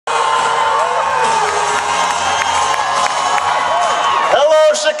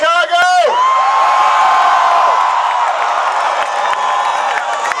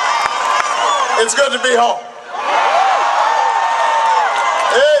It's good to be home.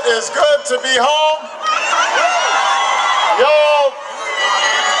 It is good to be home. Y'all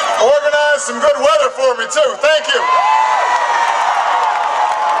organized some good weather for me too. Thank you.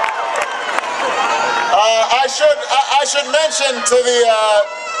 I should mention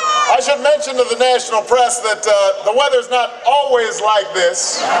to the national press that the weather's not always like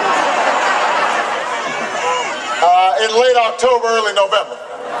this in late October, early November.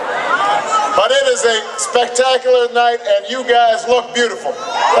 But it is a spectacular night, and you guys look beautiful.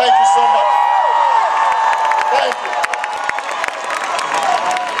 Thank you so much. Thank you.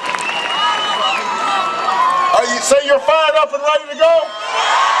 So you're fired up and ready to go?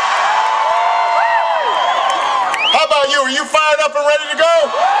 How about you? Are you fired up and ready to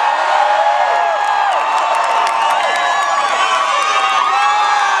go?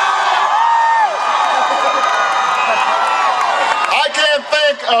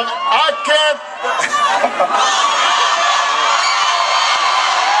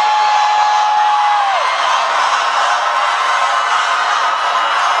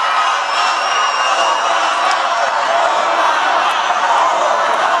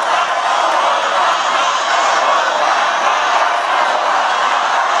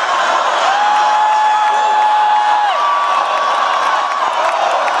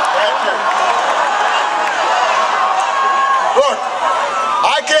 Look,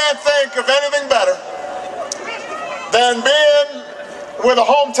 I can't think of anything better than being with a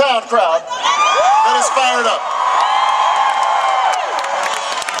hometown crowd that is fired up.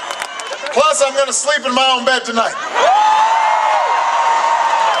 Plus, I'm going to sleep in my own bed tonight.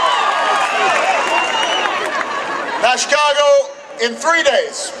 Now, Chicago, in 3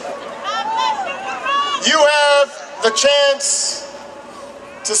 days, you have the chance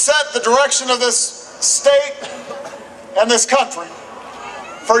to set the direction of this state and this country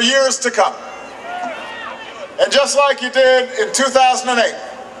for years to come. And just like you did in 2008,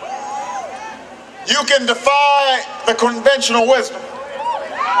 you can defy the conventional wisdom,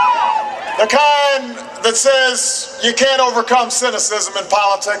 the kind that says you can't overcome cynicism in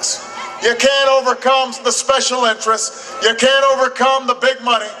politics, you can't overcome the special interests, you can't overcome the big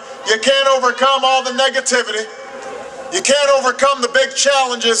money, you can't overcome all the negativity, you can't overcome the big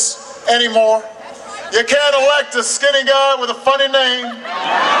challenges anymore. You can't elect a skinny guy with a funny name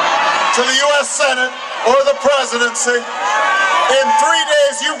to the U.S. Senate or the presidency. In 3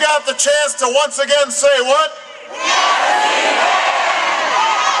 days, you got the chance to once again say what?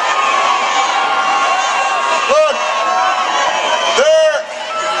 Look,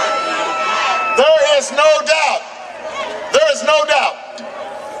 there is no doubt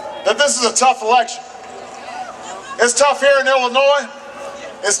that this is a tough election. It's tough here in Illinois.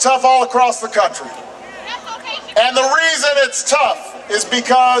 It's tough all across the country. And the reason it's tough is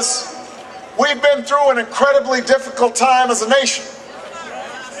because we've been through an incredibly difficult time as a nation.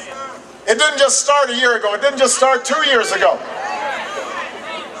 It didn't just start a year ago. It didn't just start 2 years ago.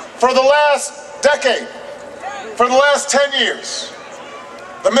 For the last decade, for the last 10 years,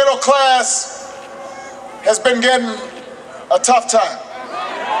 the middle class has been getting a tough time.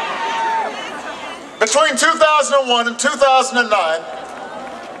 Between 2001 and 2009,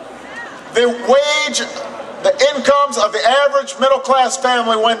 the incomes of the average middle-class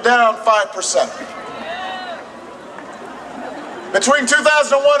family went down 5%. Between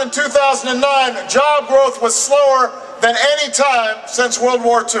 2001 and 2009, job growth was slower than any time since World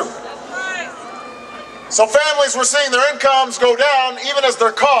War II. So families were seeing their incomes go down even as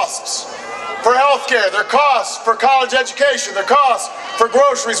their costs for health care, their costs for college education, their costs for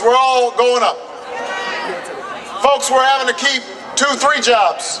groceries were all going up. Folks were having to keep 2, 3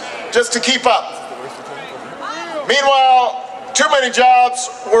 jobs just to keep up. Meanwhile, too many jobs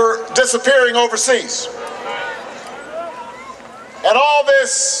were disappearing overseas. And all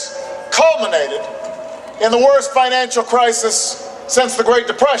this culminated in the worst financial crisis since the Great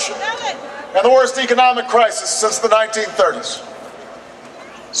Depression and the worst economic crisis since the 1930s.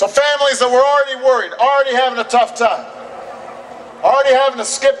 So families that were already worried, already having a tough time, already having to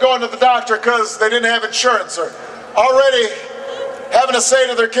skip going to the doctor because they didn't have insurance, or already having to say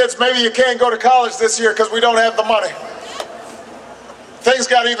to their kids, maybe you can't go to college this year because we don't have the money. Things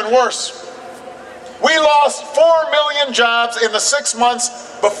got even worse. We lost 4 million jobs in the 6 months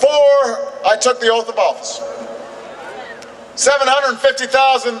before I took the oath of office.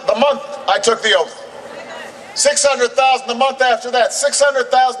 750,000 the month I took the oath. 600,000 the month after that.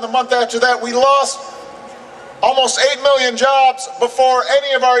 600,000 the month after that. We lost almost 8 million jobs before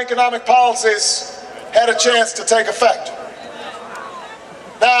any of our economic policies had a chance to take effect.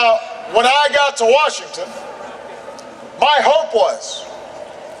 Now, when I got to Washington, my hope was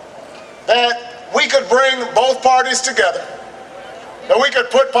that we could bring both parties together, that we could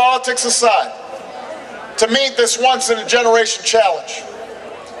put politics aside to meet this once-in-a-generation challenge.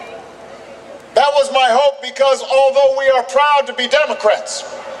 That was my hope, because although we are proud to be Democrats,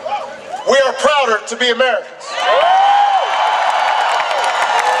 we are prouder to be Americans.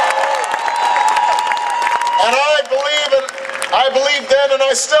 And I believe then, and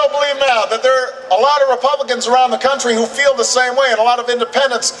I still believe now, that there are a lot of Republicans around the country who feel the same way, and a lot of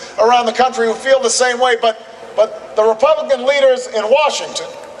independents around the country who feel the same way, but the Republican leaders in Washington,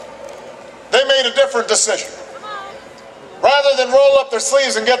 they made a different decision. Rather than roll up their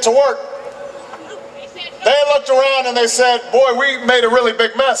sleeves and get to work, they looked around and they said, boy, we made a really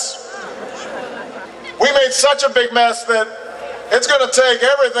big mess. We made such a big mess that it's going to take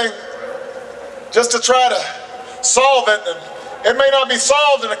everything just to try to solve it. And it may not be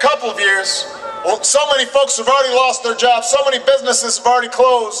solved in a couple of years. Well, so many folks have already lost their jobs. So many businesses have already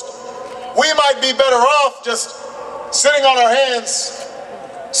closed. We might be better off just sitting on our hands,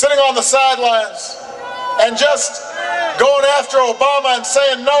 sitting on the sidelines, and just going after Obama and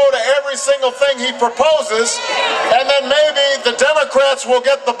saying no to every single thing he proposes, and then maybe the Democrats will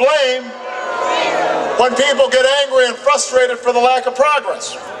get the blame when people get angry and frustrated for the lack of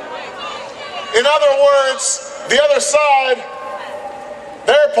progress. In other words, the other side,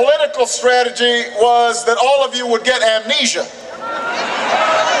 their political strategy was that all of you would get amnesia.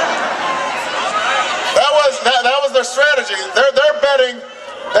 That was their strategy. They're betting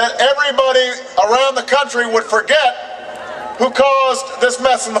that everybody around the country would forget who caused this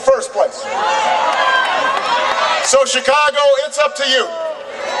mess in the first place. So Chicago, it's up to you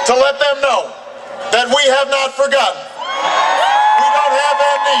to let them know that we have not forgotten. We don't have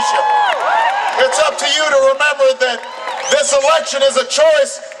amnesia. It's up to you to remember that this election is a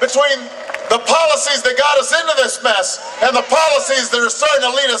choice between the policies that got us into this mess and the policies that are starting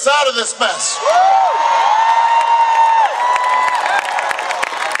to lead us out of this mess.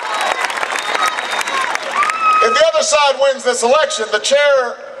 If the other side wins this election, the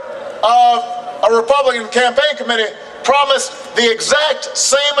chair of a Republican campaign committee promised the exact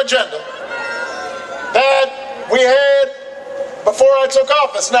same agenda that we had before I took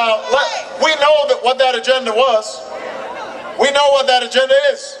office. Now, we know what that agenda was. We know what that agenda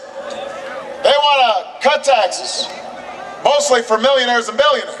is. They want to cut taxes, mostly for millionaires and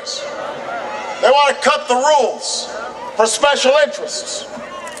billionaires. They want to cut the rules for special interests.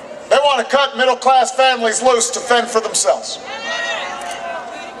 They want to cut middle-class families loose to fend for themselves.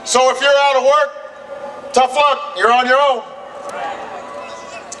 So if you're out of work, tough luck, you're on your own.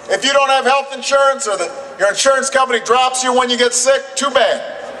 If you don't have health insurance, or your insurance company drops you when you get sick, too bad,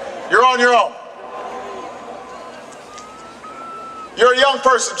 you're on your own. You're a young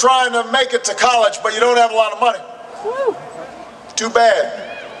person trying to make it to college, but you don't have a lot of money. Too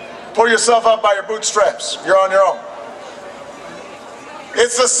bad. Pull yourself up by your bootstraps. You're on your own.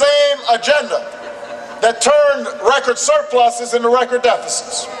 It's the same agenda that turned record surpluses into record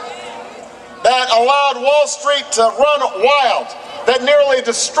deficits, that allowed Wall Street to run wild, that nearly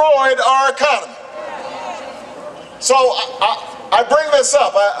destroyed our economy. So I bring this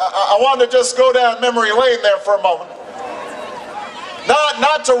up. I want to just go down memory lane there for a moment.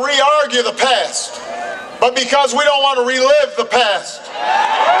 Not to re-argue the past, but because we don't want to relive the past.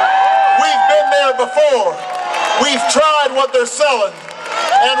 We've been there before. We've tried what they're selling,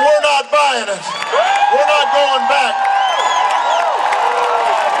 and we're not buying it. We're not going back.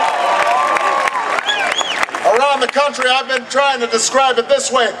 Around the country, I've been trying to describe it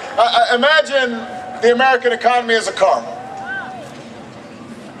this way. Imagine the American economy as a car.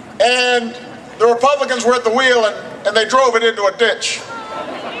 And the Republicans were at the wheel, and they drove it into a ditch.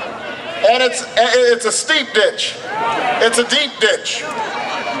 And it's a steep ditch. It's a deep ditch.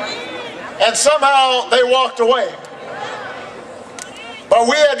 And somehow they walked away. But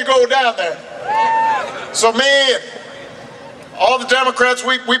we had to go down there. So me and all the Democrats,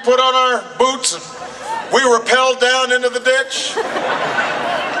 we put on our boots and we rappelled down into the ditch.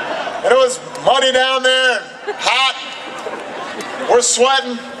 And it was muddy down there and hot. We're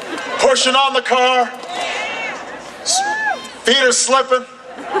sweating, pushing on the car. Feet are slipping.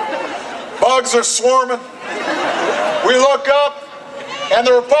 Bugs are swarming. We look up, and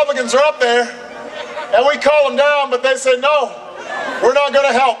the Republicans are up there, and we call them down, but they say, no, we're not going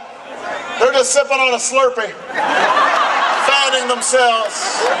to help. They're just sipping on a Slurpee, fanning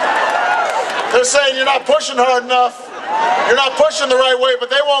themselves. They're saying you're not pushing hard enough. You're not pushing the right way, but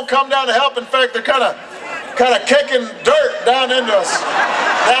they won't come down to help. In fact, they're kind of kicking dirt down into us,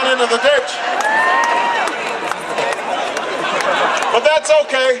 down into the ditch. But that's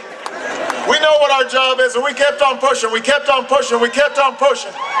okay. We know what our job is, and we kept on pushing, we kept on pushing, we kept on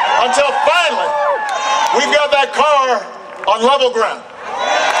pushing, until finally, We've got that car on level ground.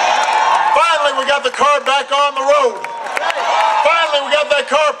 Finally, we got the car back on the road. Finally, we got that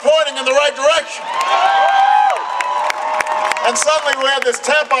car pointing in the right direction. And suddenly we have this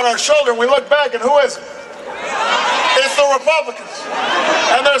tap on our shoulder and we look back and who is it? It's the Republicans.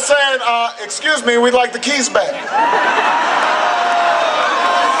 And they're saying, excuse me, we'd like the keys back.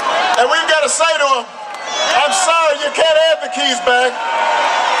 And we've got to say to them, I'm sorry, you can't have the keys back.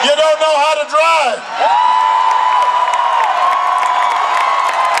 You don't know how to drive.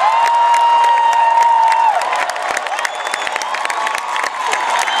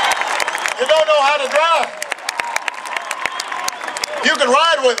 You don't know how to drive. You can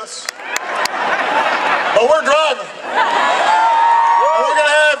ride with us, but we're driving. And we're going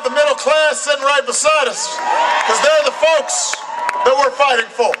to have the middle class sitting right beside us, because they're the folks that we're fighting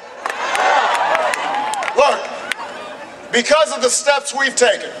for. Look, because of the steps we've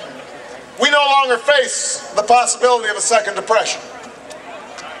taken, we no longer face the possibility of a second depression.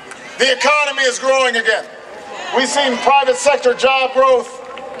 The economy is growing again. We've seen private sector job growth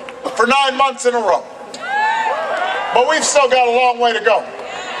for 9 months in a row. But we've still got a long way to go.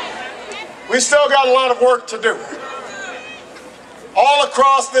 We've still got a lot of work to do. All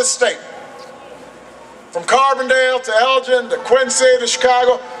across this state, from Carbondale to Elgin to Quincy to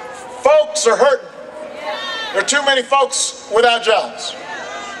Chicago, folks are hurting. There are too many folks without jobs.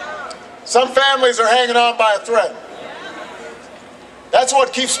 Some families are hanging on by a thread. That's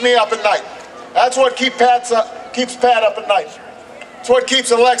what keeps me up at night. That's what keeps Pat up at night. That's what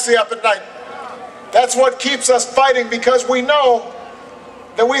keeps Alexei up at night. That's what keeps us fighting, because we know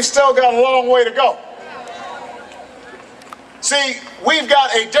that we've still got a long way to go. See, we've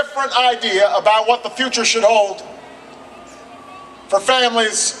got a different idea about what the future should hold for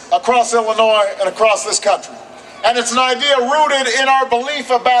families across Illinois and across this country. And it's an idea rooted in our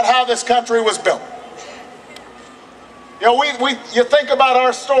belief about how this country was built. You know, you think about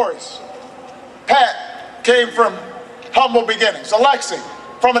our stories. Pat came from humble beginnings. Alexei,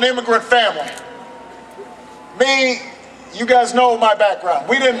 from an immigrant family. Me, you guys know my background.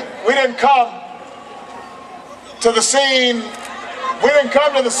 We didn't come to the scene. We didn't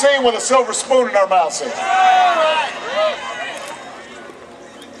come to the scene with a silver spoon in our mouths.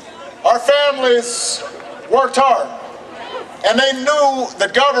 Our families worked hard, and they knew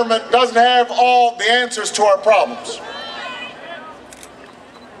that government doesn't have all the answers to our problems.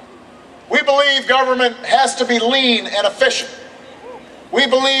 We believe government has to be lean and efficient. We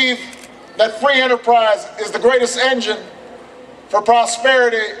believe that free enterprise is the greatest engine for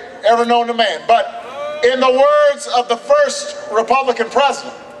prosperity ever known to man. But in the words of the first Republican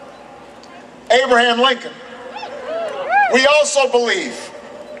president, Abraham Lincoln, we also believe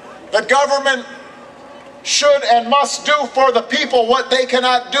that government should and must do for the people what they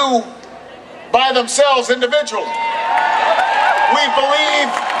cannot do by themselves individually. We believe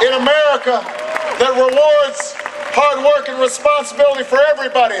in America that rewards hard work and responsibility for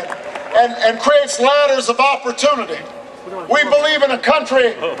everybody and creates ladders of opportunity. We believe in a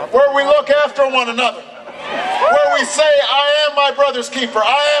country where we look after one another, where we say, I am my brother's keeper,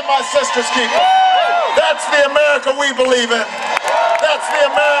 I am my sister's keeper. That's the America we believe in. That's the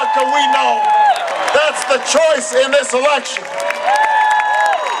America we know. That's the choice in this election.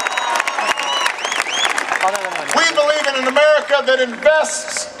 We believe in an America that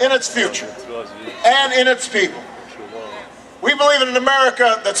invests in its future and in its people. We believe in an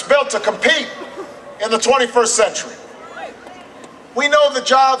America that's built to compete in the 21st century. We know the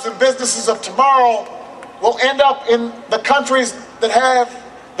jobs and businesses of tomorrow will end up in the countries that have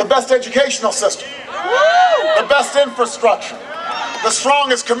the best educational system, the best infrastructure, the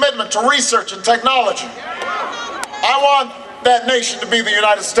strongest commitment to research and technology. I want that nation to be the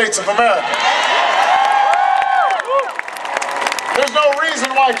United States of America. There's no reason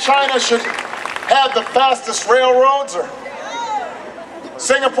why China should have the fastest railroads or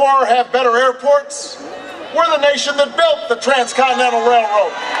Singapore have better airports. We're the nation that built the Transcontinental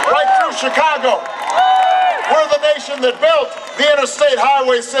Railroad right through Chicago. We're the nation that built the interstate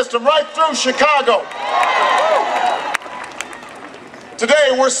highway system right through Chicago.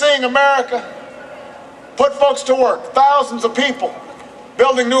 Today we're seeing America put folks to work, thousands of people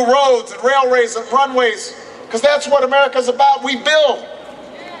building new roads and railways and runways, because that's what America's about. We build.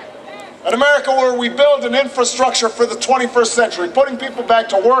 An America where we build an infrastructure for the 21st century, putting people back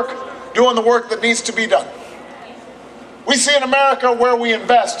to work, doing the work that needs to be done. We see an America where we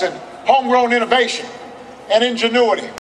invest in homegrown innovation and ingenuity.